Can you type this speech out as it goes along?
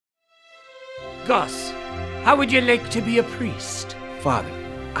Gus, how would you like to be a priest? Father,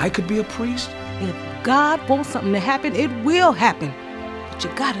 I could be a priest? If God wants something to happen, it will happen. But you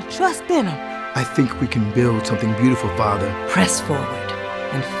gotta trust in him. I think we can build something beautiful, Father. Press forward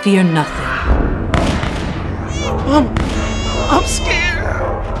and fear nothing. I'm scared.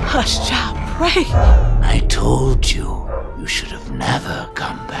 Hush, child, pray. I told you, you should have never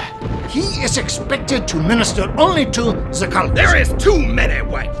come back. He is expected to minister only to the cult. There is too many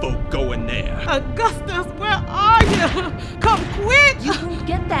white folk going there. Augustus, where are you? Come quick! You won't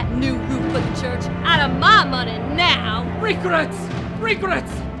get that new roof for the church out of my money now. Regrets!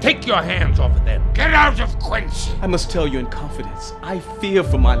 Regrets! Take your hands off of them. Get out of Quincy. I must tell you in confidence, I fear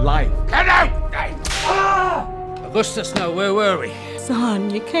for my life. Get out! Augustus, now where were we? Son,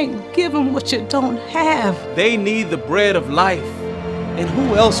 you can't give him what you don't have. They need the bread of life. And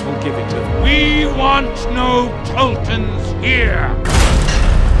who else will give it to them? We want no Toltons here.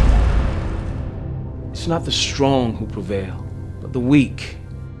 It's not the strong who prevail, but the weak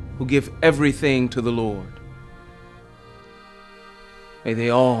who give everything to the Lord. May they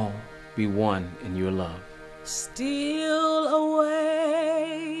all be one in your love. Still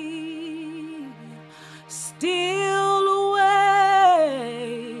away, still away,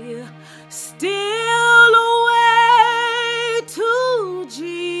 still away to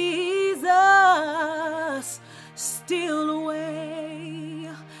Jesus, still away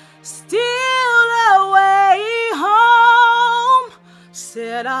home.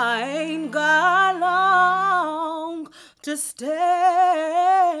 Said I ain't got long to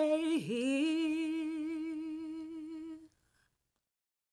stay.